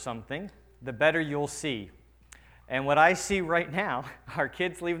something, the better you'll see. And what I see right now are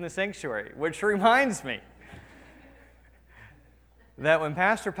kids leaving the sanctuary, which reminds me that when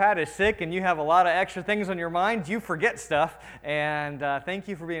Pastor Pat is sick and you have a lot of extra things on your mind, you forget stuff. And thank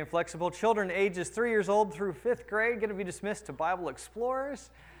you for being flexible. Children ages 3 years old through 5th grade going to be dismissed to Bible Explorers.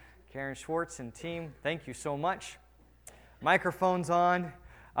 Karen Schwartz and team, thank you so much. Microphone's on.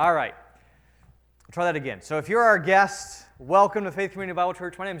 All right. I'll try that again. So if you're our guest, welcome to Faith Community Bible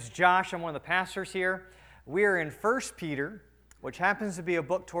Church. My name is Josh. I'm one of the pastors here. We are in 1 Peter, which happens to be a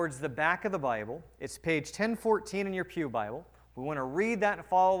book towards the back of the Bible. It's page 1014 in your pew Bible. We want to read that and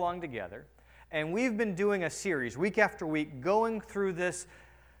follow along together. And we've been doing a series week after week going through this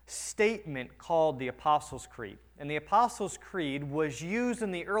statement called the Apostles' Creed. And the Apostles' Creed was used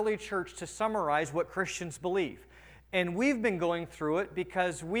in the early church to summarize what Christians believe. And we've been going through it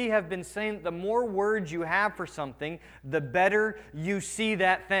because we have been saying that the more words you have for something, the better you see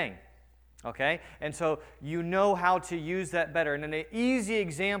that thing. Okay? And so you know how to use that better. And an easy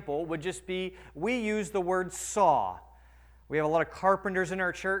example would just be we use the word saw. We have a lot of carpenters in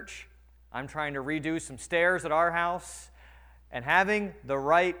our church. I'm trying to redo some stairs at our house. And having the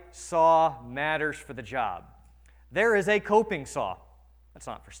right saw matters for the job. There is a coping saw. That's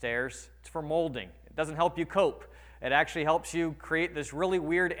not for stairs. It's for molding. It doesn't help you cope. It actually helps you create this really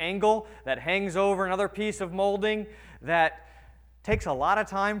weird angle that hangs over another piece of molding that takes a lot of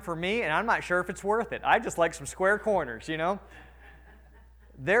time for me, and I'm not sure if it's worth it. I just like some square corners, you know?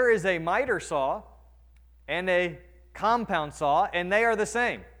 There is a miter saw and a compound saw, and they are the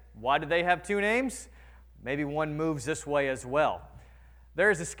same. Why do they have two names? Maybe one moves this way as well.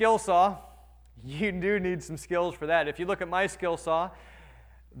 There's a skill saw. You do need some skills for that. If you look at my skill saw,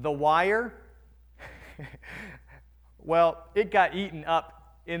 the wire... Well, it got eaten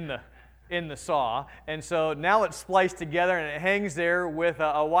up in the saw, and so now it's spliced together and it hangs there with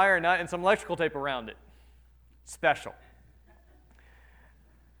a wire nut and some electrical tape around it. Special.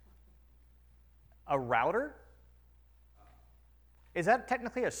 A router? Is that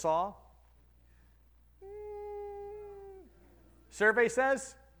technically a saw? Survey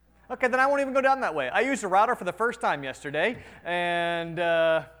says? Okay, then I won't even go down that way. I used a router for the first time yesterday, and...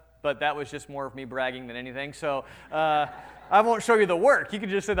 but that was just more of me bragging than anything. So I won't show you the work. You can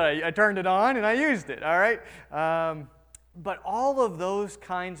just say that I turned it on and I used it, all right? But all of those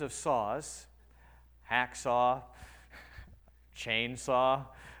kinds of saws, hacksaw, chainsaw,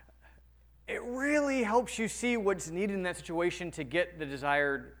 it really helps you see what's needed in that situation to get the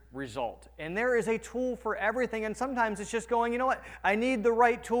desired result. And there is a tool for everything, and sometimes it's just going, you know what, I need the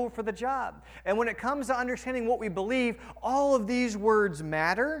right tool for the job. And when it comes to understanding what we believe, all of these words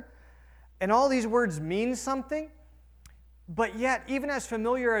matter, and all these words mean something, but yet, even as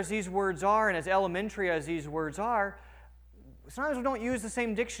familiar as these words are, and as elementary as these words are, sometimes we don't use the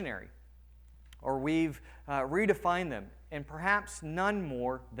same dictionary, or we've redefined them, and perhaps none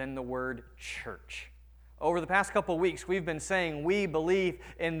more than the word church. Over the past couple of weeks, we've been saying we believe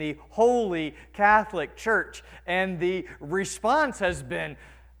in the Holy Catholic Church, and the response has been,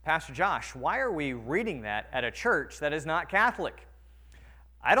 Pastor Josh, why are we reading that at a church that is not Catholic?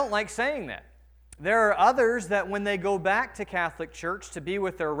 I don't like saying that. There are others that when they go back to Catholic Church to be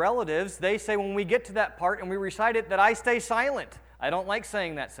with their relatives, they say when we get to that part and we recite it that I stay silent. I don't like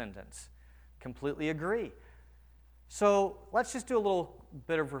saying that sentence. Completely agree. So let's just do a little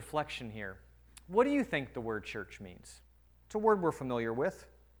bit of reflection here. What do you think the word church means? It's a word we're familiar with.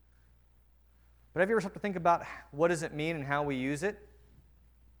 But have you ever stopped to think about what does it mean and how we use it?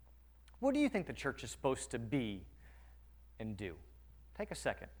 What do you think the church is supposed to be and do? Take a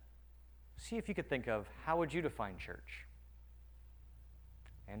second. See if you could think of how would you define church?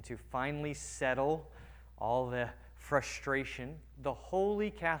 And to finally settle all the frustration, the Holy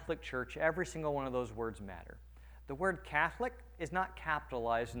Catholic Church, every single one of those words matter. The word Catholic is not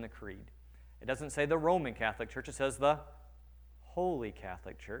capitalized in the creed. It doesn't say the Roman Catholic Church, it says the Holy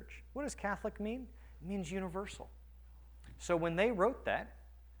Catholic Church. What does Catholic mean? It means universal. So when they wrote that,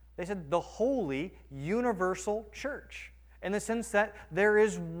 they said the Holy Universal Church, in the sense that there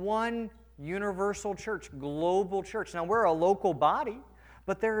is one universal church, global church. Now we're a local body,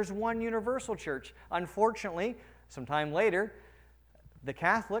 but there is one universal church. Unfortunately, sometime later, the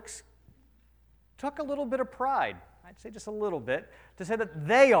Catholics took a little bit of pride, I'd say just a little bit, to say that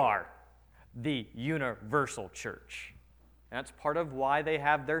they are the universal church. And that's part of why they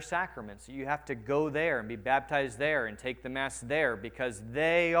have their sacraments. You have to go there and be baptized there and take the Mass there because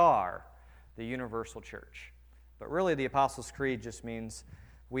they are the universal church. But really the Apostles' Creed just means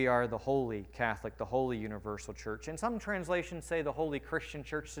we are the Holy Catholic, the Holy Universal Church. And some translations say the Holy Christian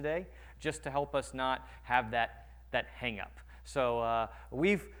Church today, just to help us not have that hang-up. So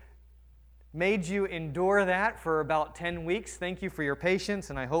we've made you endure that for about 10 weeks. Thank you for your patience,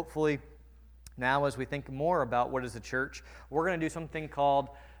 and I hopefully now as we think more about what is a church, we're going to do something called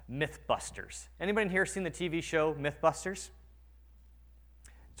Mythbusters. Anybody in here seen the TV show Mythbusters?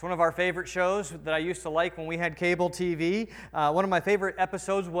 It's one of our favorite shows that I used to like when we had cable TV. One of my favorite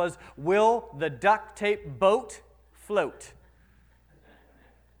episodes was, Will the Duct Tape Boat Float?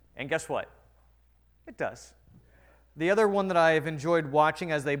 And guess what? It does. The other one that I've enjoyed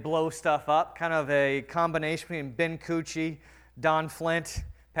watching as they blow stuff up, kind of a combination between Ben Cucci, Don Flint,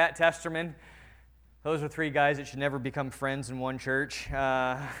 Pat Testerman. Those are three guys that should never become friends in one church.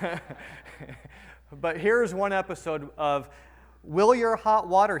 But here's one episode of, will your hot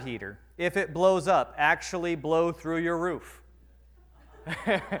water heater, if it blows up, actually blow through your roof?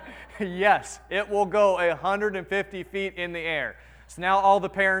 Yes, it will go 150 feet in the air. So now all the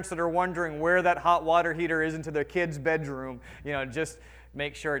parents that are wondering where that hot water heater is into their kid's bedroom, just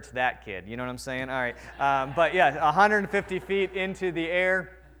make sure it's that kid. You know what I'm saying? All right. But yeah, 150 feet into the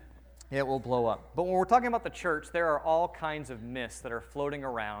air, it will blow up. But when we're talking about the church, there are all kinds of myths that are floating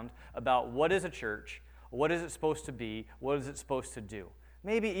around about what is a church, what is it supposed to be, what is it supposed to do.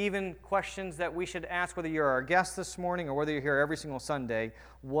 Maybe even questions that we should ask whether you're our guest this morning or whether you're here every single Sunday.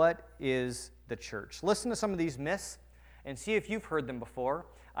 What is the church? Listen to some of these myths and see if you've heard them before.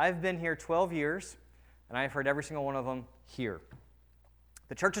 I've been here 12 years, and I've heard every single one of them here.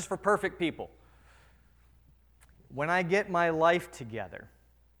 The church is for perfect people. When I get my life together,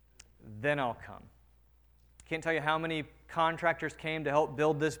 then I'll come. Can't tell you how many contractors came to help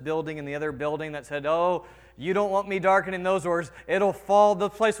build this building and the other building that said, oh, you don't want me darkening those doors. It'll fall. The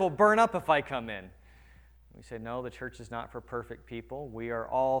place will burn up if I come in. We say, no, the church is not for perfect people. We are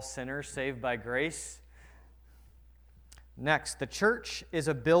all sinners saved by grace. Next, the church is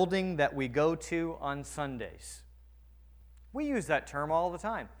a building that we go to on Sundays. We use that term all the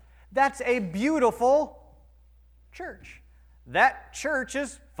time. That's a beautiful church. That church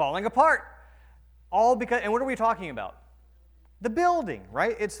is falling apart. All because, and what are we talking about? The building,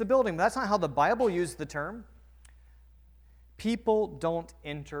 right? It's the building. But that's not how the Bible used the term. People don't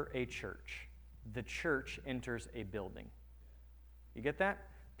enter a church. The church enters a building. You get that?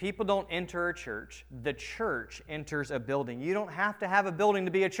 People don't enter a church. The church enters a building. You don't have to have a building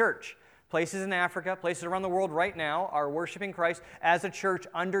to be a church. Places in Africa, places around the world right now are worshiping Christ as a church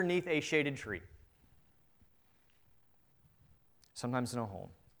underneath a shaded tree. Sometimes in a home.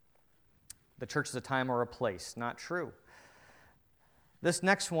 The church is a time or a place. Not true. This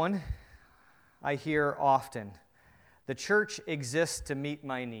next one I hear often. The church exists to meet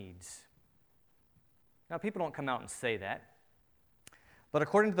my needs. Now, people don't come out and say that. But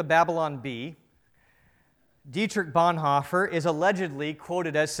according to the Babylon Bee, Dietrich Bonhoeffer is allegedly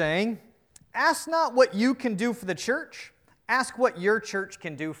quoted as saying, ask not what you can do for the church, ask what your church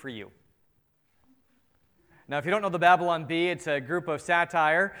can do for you. Now, if you don't know the Babylon Bee, it's a group of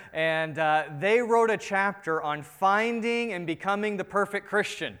satire, and they wrote a chapter on finding and becoming the perfect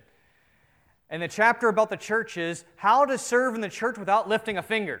Christian. And the chapter about the church is how to serve in the church without lifting a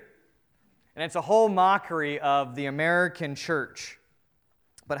finger. And it's a whole mockery of the American church.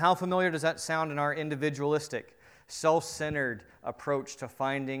 But how familiar does that sound in our individualistic, self-centered approach to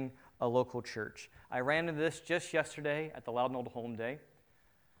finding a local church? I ran into this just yesterday at the Loudon Old Home Day.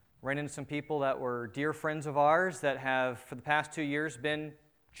 Ran into some people that were dear friends of ours that have, for the past 2 years, been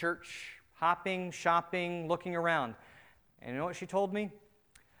church hopping, shopping, looking around. And you know what she told me?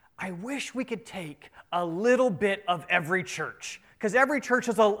 I wish we could take a little bit of every church, because every church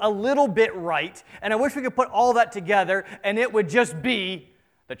is a little bit right, and I wish we could put all that together, and it would just be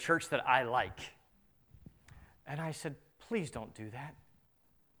the church that I like. And I said, please don't do that.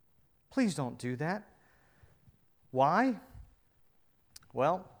 Please don't do that. Why?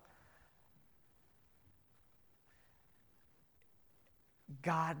 Well,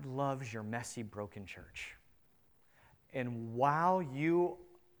 God loves your messy, broken church. And let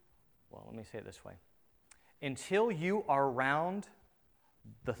me say it this way. Until you are around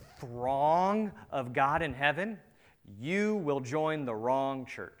the throng of God in heaven, you will join the wrong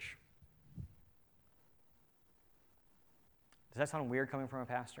church. Does that sound weird coming from a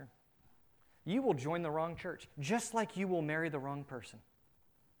pastor? You will join the wrong church, just like you will marry the wrong person.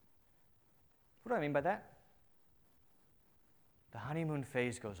 What do I mean by that? The honeymoon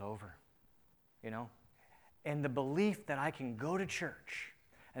phase goes over, and the belief that I can go to church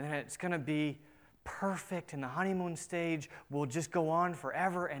and then it's going to be perfect and the honeymoon stage will just go on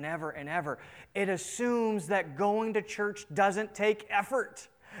forever and ever and ever. It assumes that going to church doesn't take effort,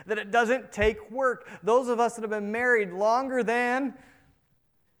 that it doesn't take work. Those of us that have been married longer than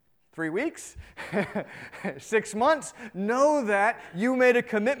 3 weeks, 6 months, know that you made a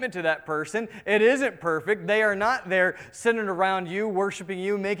commitment to that person. It isn't perfect. They are not there sitting around you, worshiping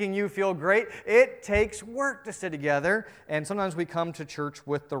you, making you feel great. It takes work to sit together, and sometimes we come to church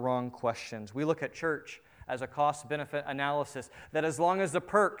with the wrong questions. We look at church as a cost-benefit analysis, that as long as the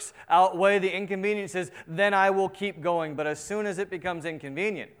perks outweigh the inconveniences, then I will keep going. But as soon as it becomes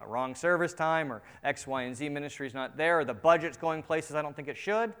inconvenient, a wrong service time, or X, Y, and Z ministry is not there, or the budget's going places I don't think it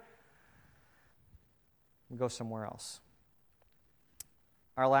should, we go somewhere else.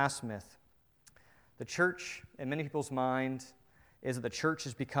 Our last myth. The church, in many people's mind, is that the church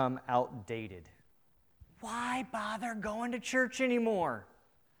has become outdated. Why bother going to church anymore?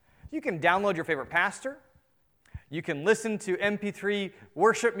 You can download your favorite pastor. You can listen to MP3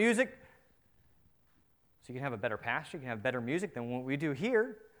 worship music. So you can have a better pastor, you can have better music than what we do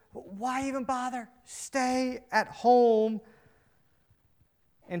here. But why even bother? Stay at home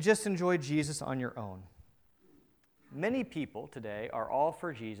and just enjoy Jesus on your own. Many people today are all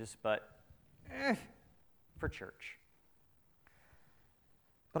for Jesus, but for church.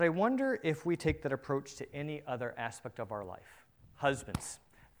 But I wonder if we take that approach to any other aspect of our life. Husbands,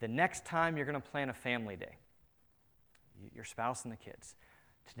 the next time you're going to plan a family day, your spouse and the kids,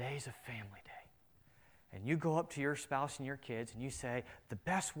 today's a family day. And you go up to your spouse and your kids and you say, the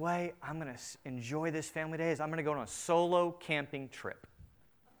best way I'm going to enjoy this family day is I'm going to go on a solo camping trip.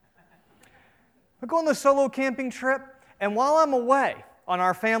 I go on the solo camping trip, and while I'm away on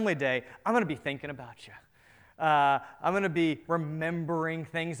our family day, I'm going to be thinking about you. I'm going to be remembering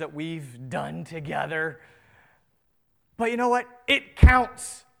things that we've done together. But you know what? It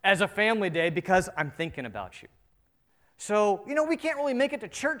counts as a family day because I'm thinking about you. So, we can't really make it to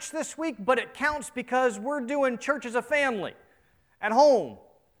church this week, but it counts because we're doing church as a family, at home.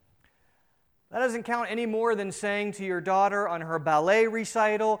 That doesn't count any more than saying to your daughter on her ballet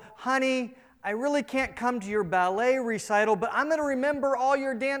recital, honey, I really can't come to your ballet recital, but I'm going to remember all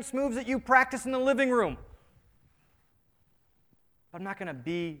your dance moves that you practice in the living room. But I'm not going to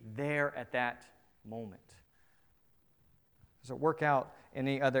be there at that moment. Does it work out in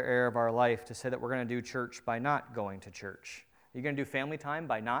any other area of our life to say that we're going to do church by not going to church? Are you going to do family time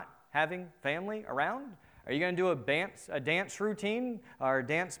by not having family around? Are you going to do a dance routine or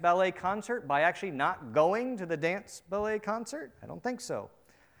dance ballet concert by actually not going to the dance ballet concert? I don't think so.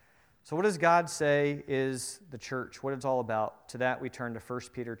 So what does God say is the church? What it's all about? To that we turn to 1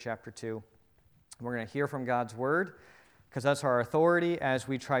 Peter chapter 2. We're going to hear from God's word, because that's our authority as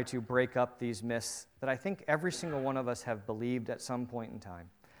we try to break up these myths that I think every single one of us have believed at some point in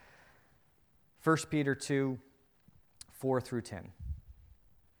time. 1 Peter 2, 4 through 10.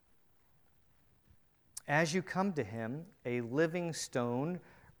 As you come to him, a living stone,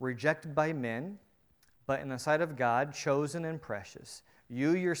 rejected by men, but in the sight of God, chosen and precious,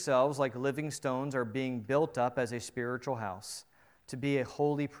 you yourselves, like living stones, are being built up as a spiritual house, to be a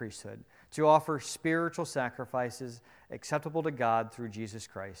holy priesthood, to offer spiritual sacrifices acceptable to God through Jesus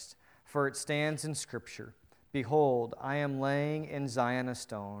Christ. For it stands in Scripture, behold, I am laying in Zion a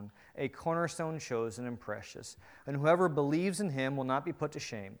stone, a cornerstone chosen and precious, and whoever believes in him will not be put to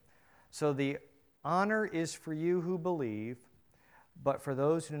shame. So the honor is for you who believe, but for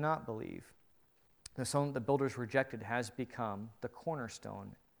those who do not believe, the stone that the builders rejected has become the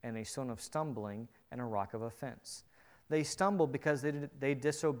cornerstone, and a stone of stumbling and a rock of offense. They stumble because they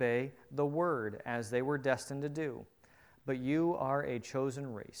disobey the word as they were destined to do. But you are a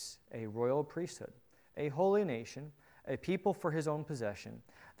chosen race, a royal priesthood, a holy nation, a people for his own possession,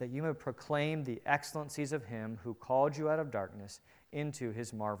 that you may proclaim the excellencies of him who called you out of darkness into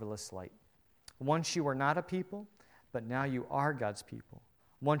his marvelous light. Once you were not a people, but now you are God's people.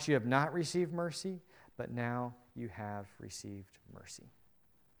 Once you have not received mercy, but now you have received mercy.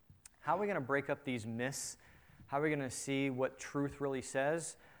 How are we going to break up these myths? How are we going to see what truth really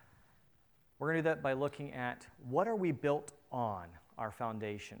says? We're going to do that by looking at what are we built on, our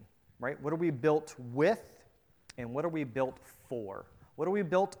foundation, right? What are we built with, and what are we built for? What are we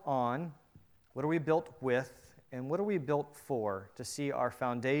built on? What are we built with? And what are we built for to see our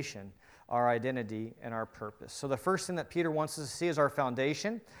foundation, our identity, and our purpose? So the first thing that Peter wants us to see is our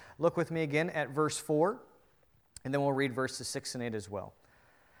foundation. Look with me again at verse 4, and then we'll read verses 6 and 8 as well.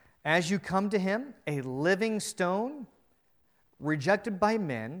 As you come to him, a living stone, rejected by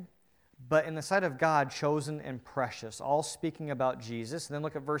men, but in the sight of God, chosen and precious. All speaking about Jesus. And then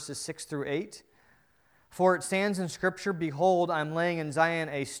look at verses 6 through 8. For it stands in Scripture, behold, I'm laying in Zion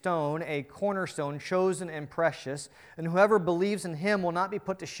a stone, a cornerstone, chosen and precious, and whoever believes in him will not be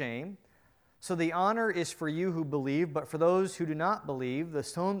put to shame. So the honor is for you who believe, but for those who do not believe, the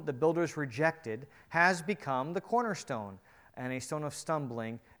stone the builders rejected has become the cornerstone, and a stone of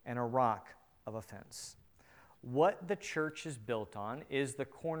stumbling, and a rock of offense. What the church is built on is the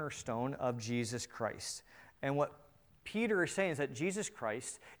cornerstone of Jesus Christ. And what Peter is saying is that Jesus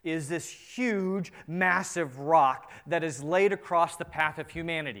Christ is this huge, massive rock that is laid across the path of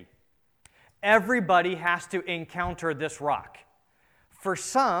humanity. Everybody has to encounter this rock. For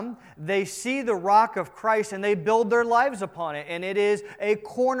some, they see the rock of Christ and they build their lives upon it, and it is a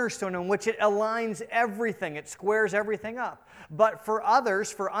cornerstone in which it aligns everything, it squares everything up. But for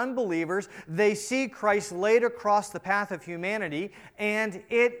others, for unbelievers, they see Christ laid across the path of humanity, and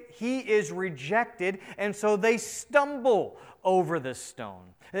he is rejected, and so they stumble over this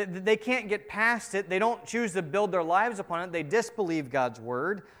stone. They can't get past it. They don't choose to build their lives upon it. They disbelieve God's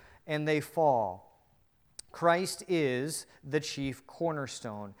word, and they fall. Christ is the chief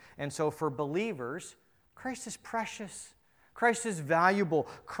cornerstone. And so for believers, Christ is precious. Christ is valuable.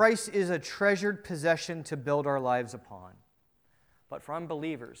 Christ is a treasured possession to build our lives upon. But for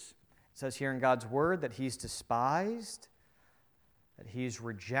unbelievers, it says here in God's word that He's despised, that He's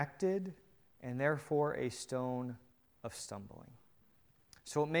rejected, and therefore a stone of stumbling.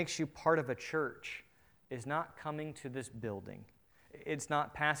 So what makes you part of a church is not coming to this building. It's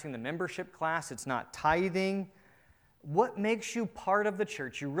not passing the membership class. It's not tithing. What makes you part of the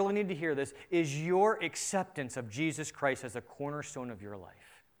church, you really need to hear this, is your acceptance of Jesus Christ as the cornerstone of your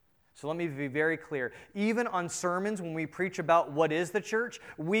life. So let me be very clear. Even on sermons, when we preach about what is the church,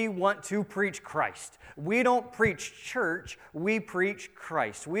 we want to preach Christ. We don't preach church, we preach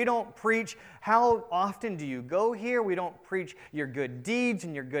Christ. We don't preach how often do you go here. We don't preach your good deeds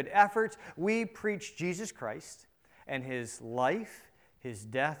and your good efforts. We preach Jesus Christ and His life, His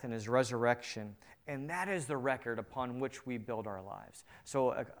death, and His resurrection. And that is the record upon which we build our lives.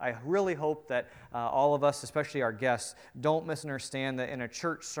 So I really hope that all of us, especially our guests, don't misunderstand that in a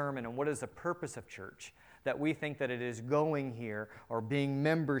church sermon and what is the purpose of church, that we think that it is going here or being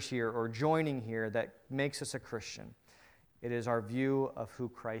members here or joining here that makes us a Christian. It is our view of who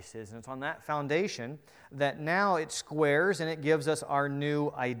Christ is. And it's on that foundation that now it squares and it gives us our new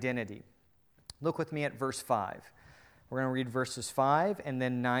identity. Look with me at verse 5. We're going to read verses 5 and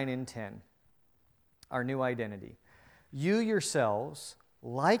then 9 and 10. Our new identity. You yourselves,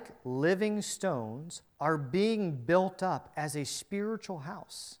 like living stones, are being built up as a spiritual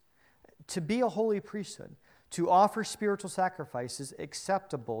house, to be a holy priesthood, to offer spiritual sacrifices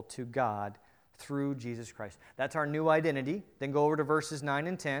acceptable to God through Jesus Christ. That's our new identity. Then go over to verses 9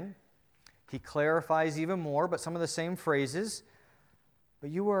 and 10. He clarifies even more, but some of the same phrases.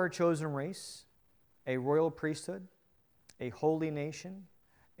 But you are a chosen race, a royal priesthood, a holy nation,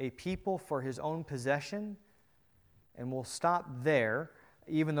 a people for His own possession. And we'll stop there,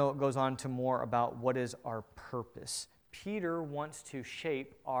 even though it goes on to more about what is our purpose. Peter wants to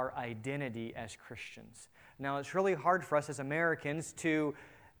shape our identity as Christians. Now, it's really hard for us as Americans to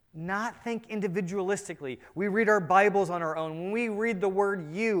not think individualistically. We read our Bibles on our own. When we read the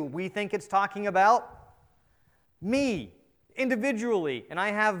word you, we think it's talking about me individually, and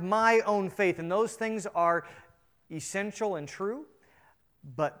I have my own faith, and those things are essential and true.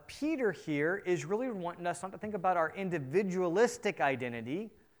 But Peter here is really wanting us not to think about our individualistic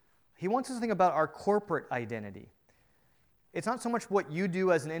identity. He wants us to think about our corporate identity. It's not so much what you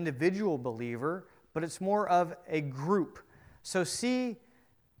do as an individual believer, but it's more of a group. So see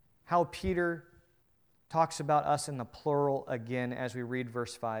how Peter talks about us in the plural again as we read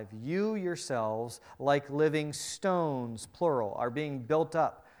verse 5. You yourselves, like living stones, plural, are being built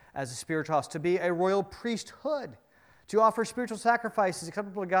up as a spiritual house, to be a royal priesthood, to offer spiritual sacrifices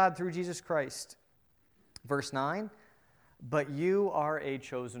acceptable to God through Jesus Christ. Verse 9, but you are a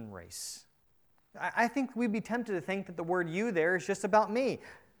chosen race. I think we'd be tempted to think that the word you there is just about me.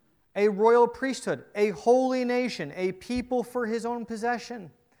 A royal priesthood, a holy nation, a people for His own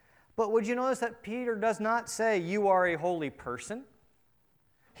possession. But would you notice that Peter does not say you are a holy person?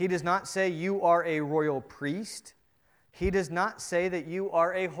 He does not say you are a royal priest. He does not say that you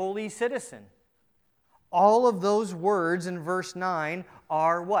are a holy citizen. All of those words in verse 9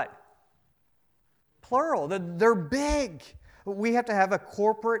 are what? Plural. They're big. We have to have a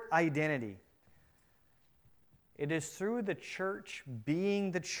corporate identity. It is through the church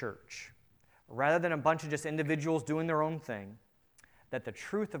being the church, rather than a bunch of just individuals doing their own thing, that the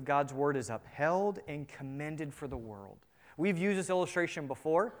truth of God's Word is upheld and commended for the world. We've used this illustration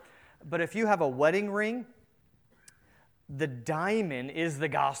before, but if you have a wedding ring, the diamond is the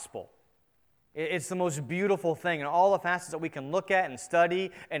gospel. It's the most beautiful thing, and all the facets that we can look at and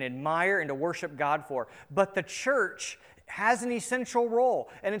study and admire and to worship God for. But the church has an essential role,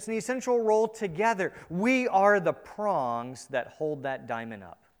 and it's an essential role together. We are the prongs that hold that diamond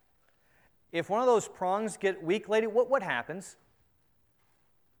up. If one of those prongs get weak, lady, what happens?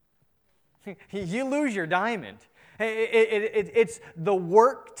 you lose your diamond. It's the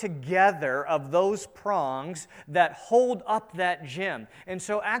work together of those prongs that hold up that gem. And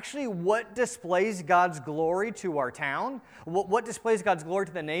so actually what displays God's glory to our town, what displays God's glory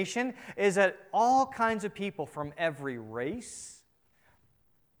to the nation, is that all kinds of people from every race,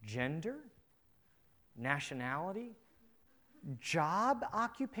 gender, nationality, job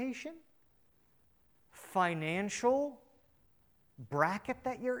occupation, financial bracket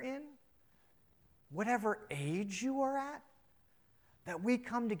that you're in, whatever age you are at, that we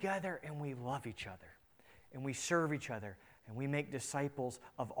come together and we love each other, and we serve each other, and we make disciples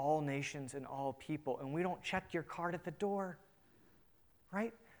of all nations and all people, and we don't check your card at the door,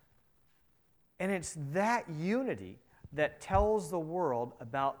 right? And it's that unity that tells the world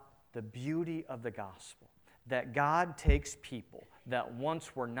about the beauty of the gospel, that God takes people that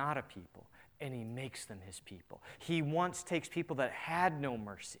once were not a people, and He makes them His people. He once takes people that had no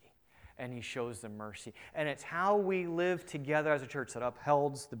mercy, and He shows them mercy. And it's how we live together as a church that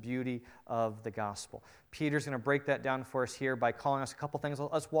upholds the beauty of the gospel. Peter's going to break that down for us here by calling us a couple things.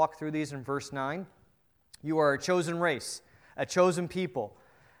 Let's walk through these in verse 9. You are a chosen race, a chosen people.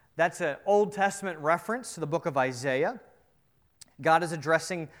 That's an Old Testament reference to the book of Isaiah. God is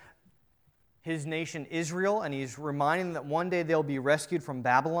addressing His nation Israel, and He's reminding them that one day they'll be rescued from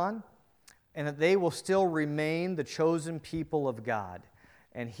Babylon, and that they will still remain the chosen people of God.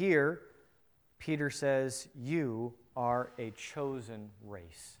 And here, Peter says, you are a chosen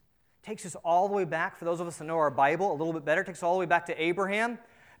race. Takes us all the way back, for those of us that know our Bible a little bit better, takes us all the way back to Abraham.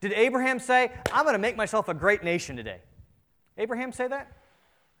 Did Abraham say, I'm going to make myself a great nation today? Abraham say that?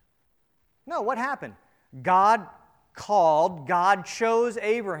 No, what happened? God called, God chose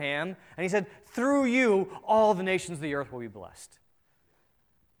Abraham, and He said, through you, all the nations of the earth will be blessed.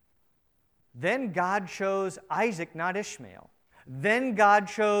 Then God chose Isaac, not Ishmael. Then God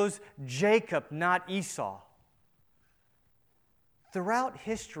chose Jacob, not Esau. Throughout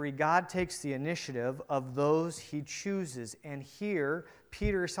history, God takes the initiative of those He chooses. And here,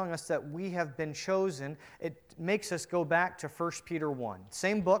 Peter is telling us that we have been chosen. It makes us go back to 1 Peter 1.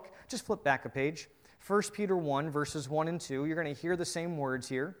 Same book, just flip back a page. 1 Peter 1, verses 1 and 2. You're going to hear the same words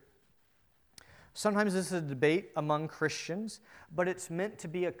here. Sometimes this is a debate among Christians, but it's meant to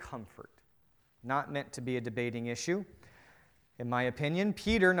be a comfort, not meant to be a debating issue. In my opinion,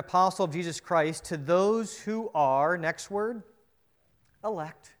 Peter, an apostle of Jesus Christ, to those who are, next word,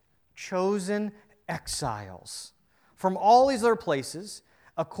 elect, chosen exiles, from all these other places,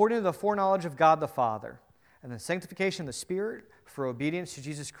 according to the foreknowledge of God the Father, and the sanctification of the Spirit, for obedience to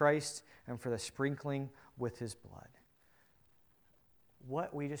Jesus Christ, and for the sprinkling with His blood.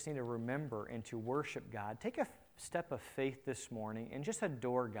 What we just need to remember and to worship God, take a step of faith this morning and just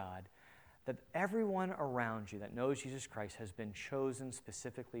adore God, that everyone around you that knows Jesus Christ has been chosen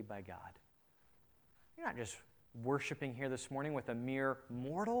specifically by God. You're not just worshiping here this morning with a mere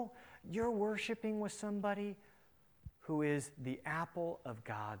mortal. You're worshiping with somebody who is the apple of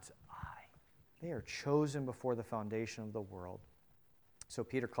God's eye. They are chosen before the foundation of the world. So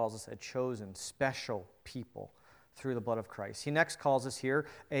Peter calls us a chosen, special people through the blood of Christ. He next calls us here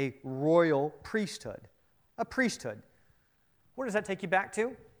a royal priesthood. A priesthood. Where does that take you back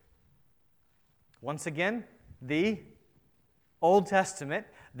to? Once again, the Old Testament.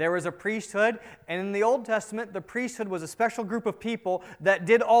 There was a priesthood, and in the Old Testament, the priesthood was a special group of people that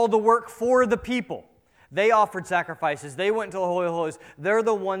did all the work for the people. They offered sacrifices. They went to the Holy of Holies. They're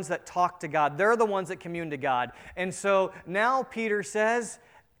the ones that talked to God. They're the ones that commune to God. And so now Peter says,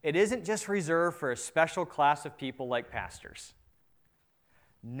 it isn't just reserved for a special class of people like pastors.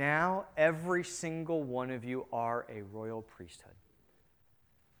 Now every single one of you are a royal priesthood.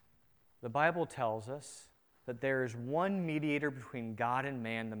 The Bible tells us that there is one mediator between God and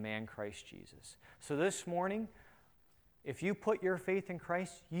man, the man Christ Jesus. So this morning, if you put your faith in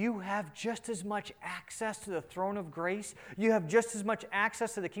Christ, you have just as much access to the throne of grace. You have just as much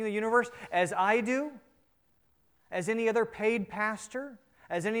access to the King of the universe as I do, as any other paid pastor,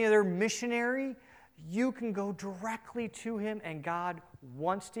 as any other missionary. You can go directly to Him, and God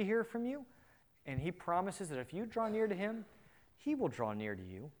wants to hear from you. And He promises that if you draw near to Him, He will draw near to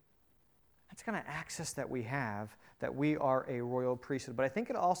you. That's kind of access that we have, that we are a royal priesthood. But I think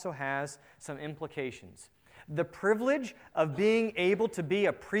it also has some implications. The privilege of being able to be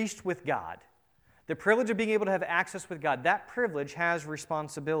a priest with God, the privilege of being able to have access with God, that privilege has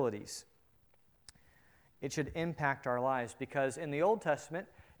responsibilities. It should impact our lives because in the Old Testament,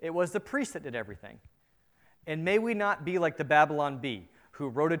 it was the priest that did everything. And may we not be like the Babylon Bee, who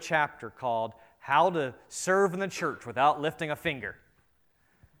wrote a chapter called How to Serve in the Church Without Lifting a Finger.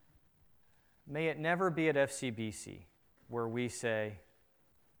 May it never be at FCBC where we say,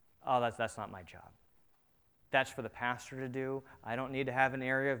 oh, that's not my job. That's for the pastor to do. I don't need to have an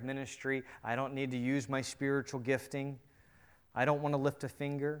area of ministry. I don't need to use my spiritual gifting. I don't want to lift a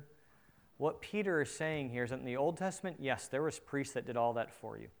finger. What Peter is saying here is that in the Old Testament, yes, there was priests that did all that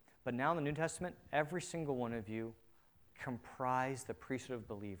for you. But now in the New Testament, every single one of you comprise the priesthood of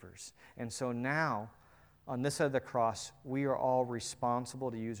believers. And so now, on this side of the cross, we are all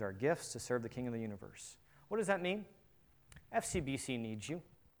responsible to use our gifts to serve the King of the universe. What does that mean? FCBC needs you.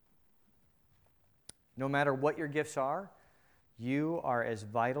 No matter what your gifts are, you are as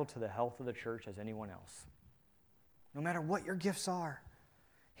vital to the health of the church as anyone else. No matter what your gifts are.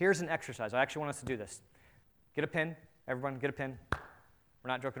 Here's an exercise. I actually want us to do this. Get a pen. Everyone, get a pen. We're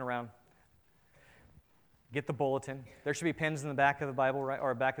not joking around. Get the bulletin. There should be pens in the back of the Bible, right,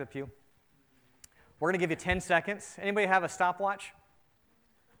 or back of the pew. We're going to give you 10 seconds. Anybody have a stopwatch?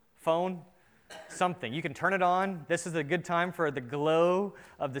 Phone? Something. You can turn it on. This is a good time for the glow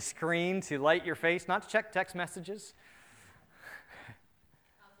of the screen to light your face, not to check text messages.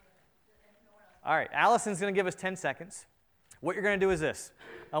 All right, Allison's going to give us 10 seconds. What you're going to do is this.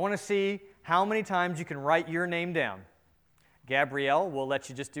 I want to see how many times you can write your name down. Gabrielle, we'll let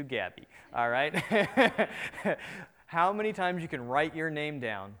you just do Gabby. All right? How many times you can write your name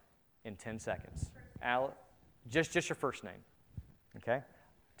down in 10 seconds? Just your first name. Okay?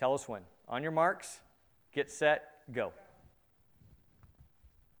 Tell us when. On your marks, get set, go.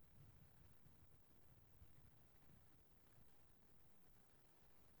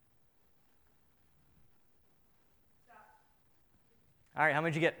 All right, how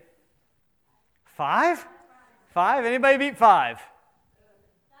many did you get? 5? 5? Anybody beat 5?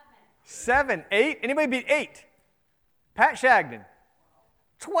 7, 8? Anybody beat 8? Pat Shagnon.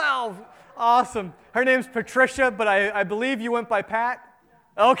 12. Awesome. Her name's Patricia, but I believe you went by Pat.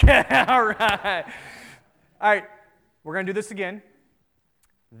 Okay, all right. All right, we're going to do this again.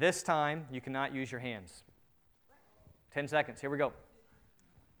 This time, you cannot use your hands. 10 seconds. Here we go.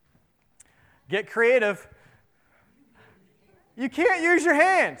 Get creative. You can't use your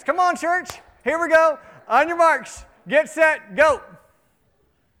hands. Come on, church. Here we go. On your marks. Get set. Go.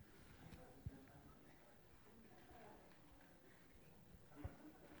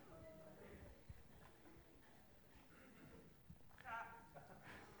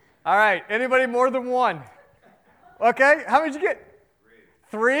 All right. Anybody more than 1? Okay. How many did you get?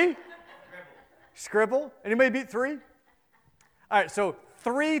 3? Scribble. Anybody beat 3? All right. So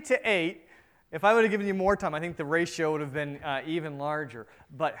 3 to 8. If I would have given you more time, I think the ratio would have been even larger.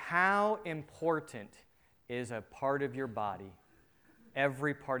 But how important is a part of your body?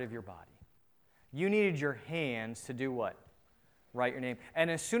 Every part of your body. You needed your hands to do what? Write your name.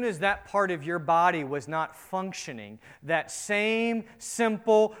 And as soon as that part of your body was not functioning, that same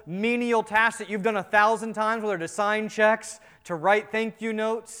simple menial task that you've done 1,000 times, whether to sign checks, to write thank you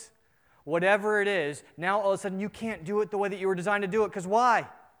notes, whatever it is, now all of a sudden you can't do it the way that you were designed to do it. Because why?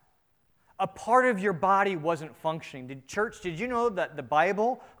 A part of your body wasn't functioning. Did you know that the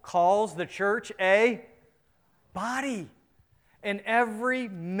Bible calls the church a body? And every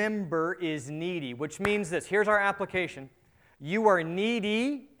member is needy, which means this. Here's our application. You are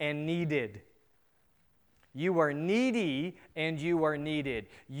needy and needed. You are needy and you are needed.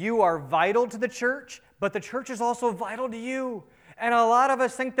 You are vital to the church, but the church is also vital to you. And a lot of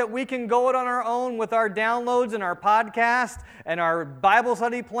us think that we can go it on our own with our downloads and our podcast and our Bible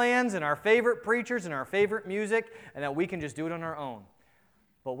study plans and our favorite preachers and our favorite music, and that we can just do it on our own.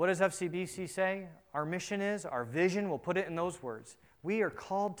 But what does FCBC say? Our mission is, our vision, we'll put it in those words. We are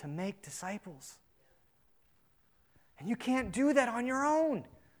called to make disciples. And you can't do that on your own.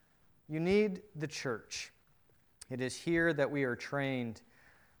 You need the church. It is here that we are trained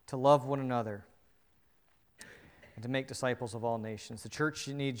to love one another and to make disciples of all nations. The church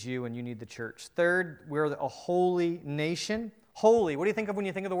needs you and you need the church. Third, we're a holy nation. Holy, what do you think of when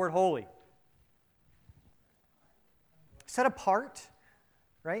you think of the word holy? Set apart,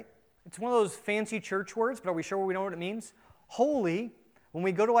 right? It's one of those fancy church words, but are we sure we know what it means? Holy, when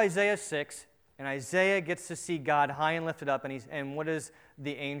we go to Isaiah 6, and Isaiah gets to see God high and lifted up, and what does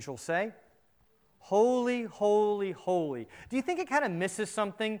the angel say? Holy, holy, holy. Do you think it kind of misses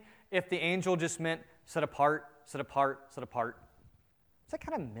something if the angel just meant set apart, set apart, set apart? Does that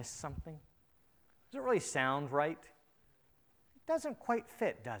kind of miss something? Does it really sound right? It doesn't quite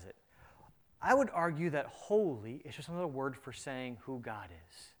fit, does it? I would argue that holy is just another word for saying who God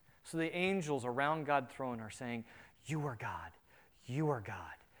is. So the angels around God's throne are saying, you are God, you are God,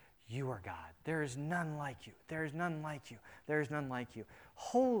 you are God. There is none like you. There is none like you. There is none like you.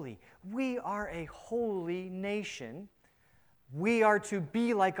 Holy. We are a holy nation, We are to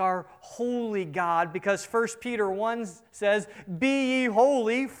be like our holy God, because 1 Peter 1 says, "Be ye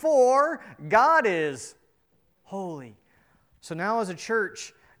holy, for God is holy." So now as a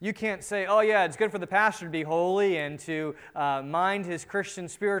church, you can't say, "Oh yeah, it's good for the pastor to be holy and to mind his Christian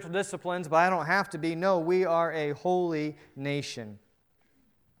spiritual disciplines, but I don't have to be." No, we are a holy nation.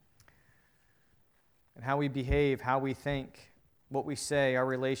 And how we behave, how we think, what we say, our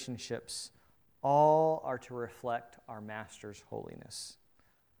relationships, all are to reflect our Master's holiness.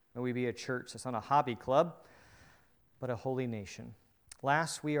 May we be a church that's not a hobby club, but a holy nation.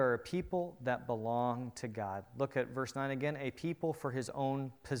 Last, we are a people that belong to God. Look at verse 9 again, a people for his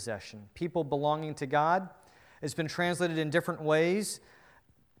own possession. People belonging to God has been translated in different ways.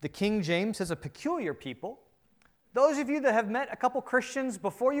 The King James says a peculiar people. Those of you that have met a couple Christians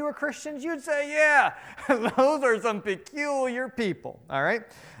before you were Christians, you'd say, yeah, those are some peculiar people, all right?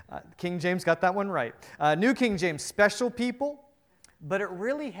 King James got that one right. New King James, special people, but it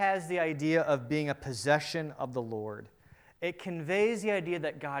really has the idea of being a possession of the Lord. It conveys the idea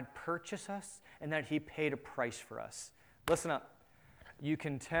that God purchased us and that he paid a price for us. Listen up. You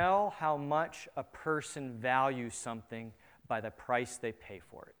can tell how much a person values something by the price they pay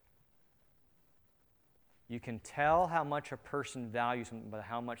for it. You can tell how much a person values something by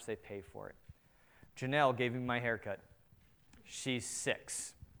how much they pay for it. Janelle gave me my haircut. She's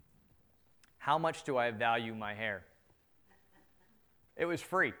 6. How much do I value my hair? It was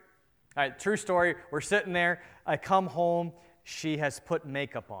free. All right, true story. We're sitting there. I come home. She has put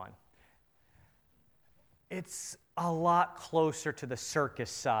makeup on. It's a lot closer to the circus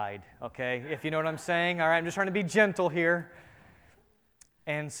side, okay? If you know what I'm saying. All right, I'm just trying to be gentle here.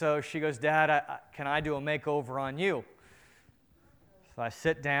 And so she goes, "Dad, can I do a makeover on you?" So I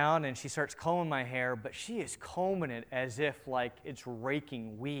sit down, and she starts combing my hair, but she is combing it as if like it's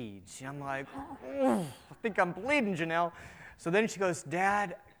raking weeds. And I'm like, I think I'm bleeding, Janelle. So then she goes,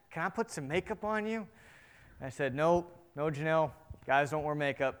 "Dad, can I put some makeup on you?" And I said, no, Janelle. Guys don't wear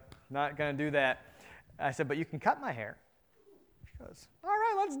makeup. Not going to do that. I said, "But you can cut my hair." She goes, "All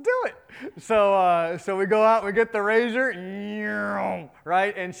right, let's do it." So we go out, we get the razor,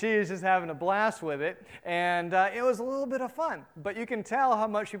 right? And she is just having a blast with it. And it was a little bit of fun. But you can tell how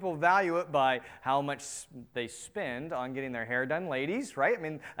much people value it by how much they spend on getting their hair done. Ladies, right? I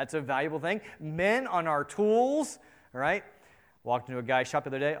mean, that's a valuable thing. Men on our tools, right? Walked into a guy's shop the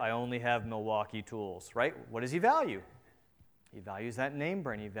other day. "I only have Milwaukee tools," right? What does he value? He values that name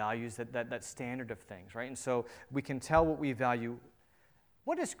brand. He values that standard of things, right? And so we can tell what we value.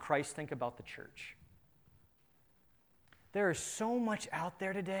 What does Christ think about the church? There is so much out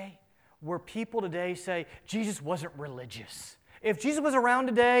there today where people today say, Jesus wasn't religious. If Jesus was around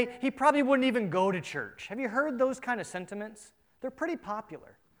today, he probably wouldn't even go to church. Have you heard those kind of sentiments? They're pretty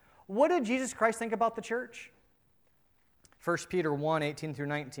popular. What did Jesus Christ think about the church? 1 Peter 1, 18 through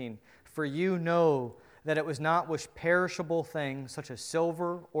 19. "For you know that it was not with perishable things such as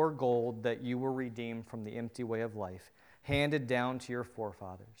silver or gold that you were redeemed from the empty way of life, handed down to your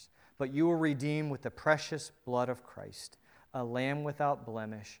forefathers, but you were redeemed with the precious blood of Christ, a lamb without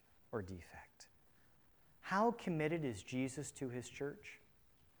blemish or defect." How committed is Jesus to his church?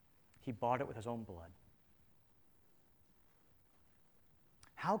 He bought it with his own blood.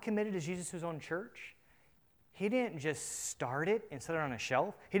 How committed is Jesus to his own church? He didn't just start it and set it on a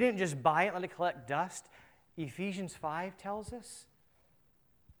shelf. He didn't just buy it, let it collect dust. Ephesians 5 tells us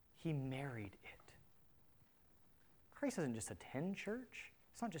he married it. Christ doesn't just attend church.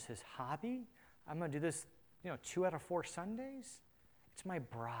 It's not just his hobby. I'm going to do this, 2 out of 4 Sundays. It's my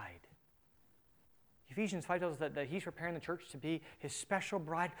bride. Ephesians 5 tells us that he's preparing the church to be his special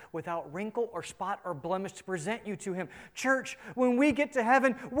bride without wrinkle or spot or blemish to present you to him. Church, when we get to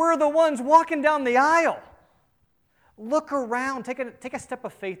heaven, we're the ones walking down the aisle. Look around. Take a step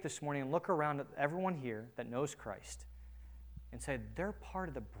of faith this morning and look around at everyone here that knows Christ and say they're part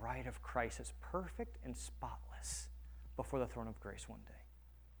of the bride of Christ that's perfect and spotless before the throne of grace one day.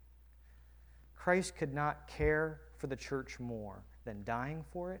 Christ could not care for the church more than dying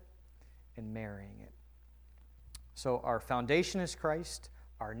for it and marrying it. So our foundation is Christ,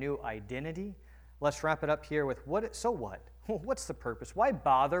 our new identity. Let's wrap it up here with so what? What's the purpose? Why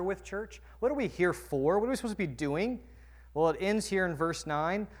bother with church? What are we here for? What are we supposed to be doing? Well, it ends here in verse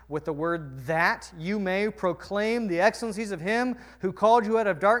 9 with the word, "that you may proclaim the excellencies of him who called you out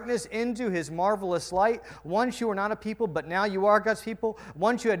of darkness into his marvelous light. Once you were not a people, but now you are God's people.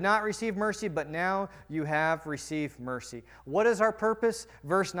 Once you had not received mercy, but now you have received mercy." What is our purpose?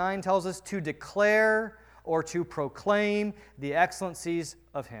 Verse 9 tells us to declare or to proclaim the excellencies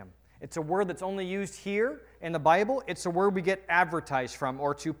of him. It's a word that's only used here in the Bible. It's a word we get advertised from,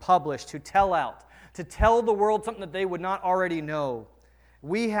 or to publish, to tell out, to tell the world something that they would not already know.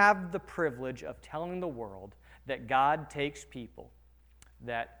 We have the privilege of telling the world that God takes people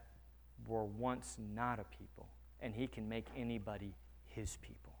that were once not a people, and He can make anybody His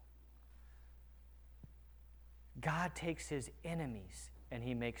people. God takes His enemies and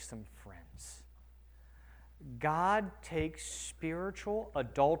He makes them friends. God takes spiritual,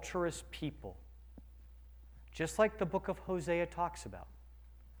 adulterous people, just like the book of Hosea talks about.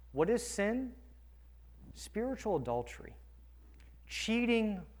 What is sin? Spiritual adultery.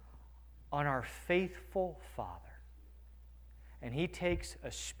 Cheating on our faithful Father. And He takes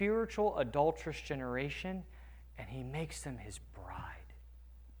a spiritual, adulterous generation and He makes them His bride.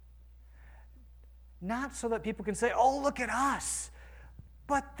 Not so that people can say, oh, look at us,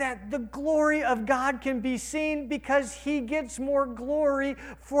 but that the glory of God can be seen because He gets more glory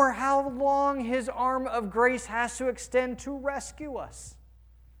for how long His arm of grace has to extend to rescue us.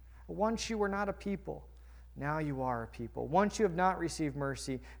 Once you were not a people, now you are a people. Once you have not received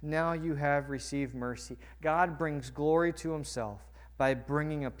mercy, now you have received mercy. God brings glory to Himself by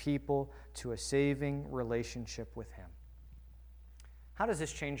bringing a people to a saving relationship with Him. How does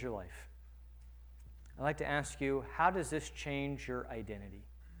this change your life? I'd like to ask you, how does this change your identity?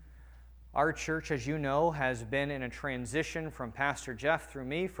 Our church, as you know, has been in a transition from Pastor Jeff through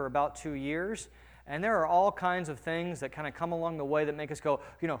me for about 2 years, and there are all kinds of things that kind of come along the way that make us go,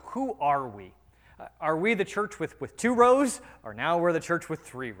 who are we? Are we the church with 2 rows, or now we're the church with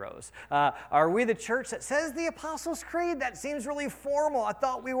 3 rows? Are we the church that says the Apostles' Creed? That seems really formal. I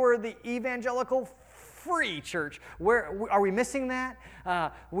thought we were the evangelical free church. Are we missing that?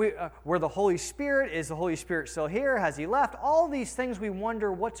 Where the Holy Spirit, is the Holy Spirit still here? Has He left? All these things we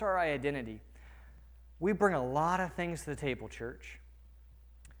wonder, what's our identity? We bring a lot of things to the table, church.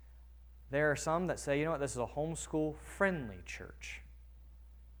 There are some that say, this is a homeschool-friendly church.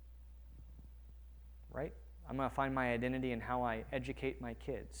 Right? I'm going to find my identity in how I educate my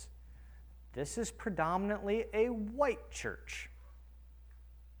kids. This is predominantly a white church.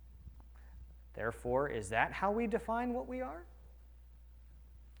 Therefore, is that how we define what we are?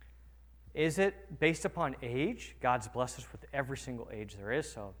 Is it based upon age? God's blessed us with every single age there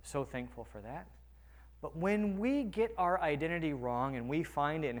is, so thankful for that. But when we get our identity wrong and we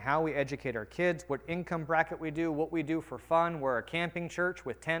find it in how we educate our kids, what income bracket we do, what we do for fun, we're a camping church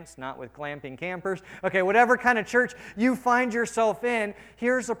with tents, not with glamping campers. Okay, whatever kind of church you find yourself in,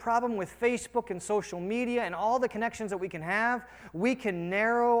 here's the problem with Facebook and social media and all the connections that we can have. We can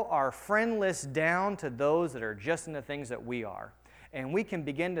narrow our friend list down to those that are just in the things that we are. And we can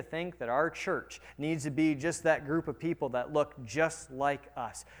begin to think that our church needs to be just that group of people that look just like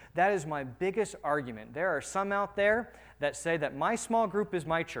us. That is my biggest argument. There are some out there that say that my small group is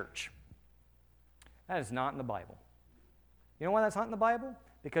my church. That is not in the Bible. You know why that's not in the Bible?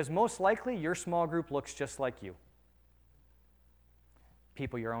 Because most likely your small group looks just like you.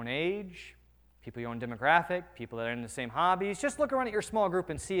 People your own age, people your own demographic, people that are in the same hobbies. Just look around at your small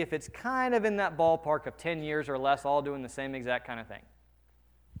group and see if it's kind of in that ballpark of 10 years or less, all doing the same exact kind of thing.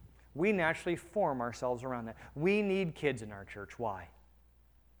 We naturally form ourselves around that. We need kids in our church. Why?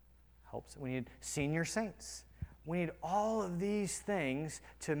 Helps. We need senior saints. We need all of these things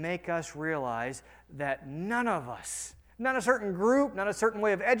to make us realize that none of us, not a certain group, not a certain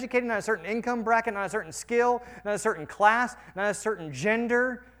way of educating, not a certain income bracket, not a certain skill, not a certain class, not a certain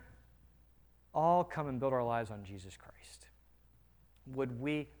gender, all come and build our lives on Jesus Christ. Would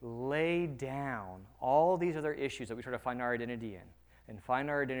we lay down all these other issues that we try to find our identity in and find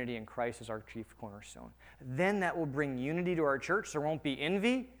our identity in Christ as our chief cornerstone? Then that will bring unity to our church. There won't be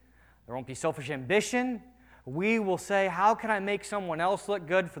envy. There won't be selfish ambition. We will say, how can I make someone else look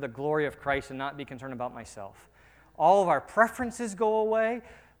good for the glory of Christ and not be concerned about myself? All of our preferences go away,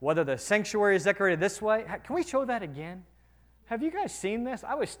 whether the sanctuary is decorated this way. Can we show that again? Have you guys seen this?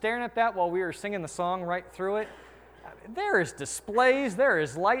 I was staring at that while we were singing the song right through it. There is displays, there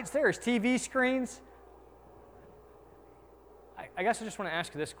is lights, there is TV screens. I guess I just want to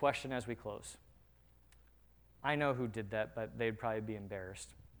ask you this question as we close. I know who did that, but they'd probably be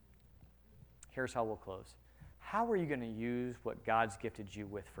embarrassed. Here's how we'll close. How are you going to use what God's gifted you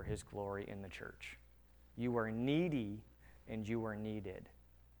with for His glory in the church? You are needy and you are needed.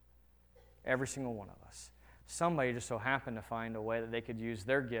 Every single one of us. Somebody just so happened to find a way that they could use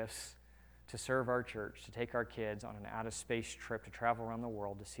their gifts to serve our church, to take our kids on an out-of-space trip, to travel around the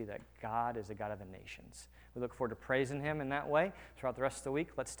world to see that God is a God of the nations. We look forward to praising Him in that way throughout the rest of the week.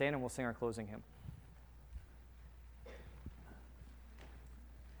 Let's stand and we'll sing our closing hymn.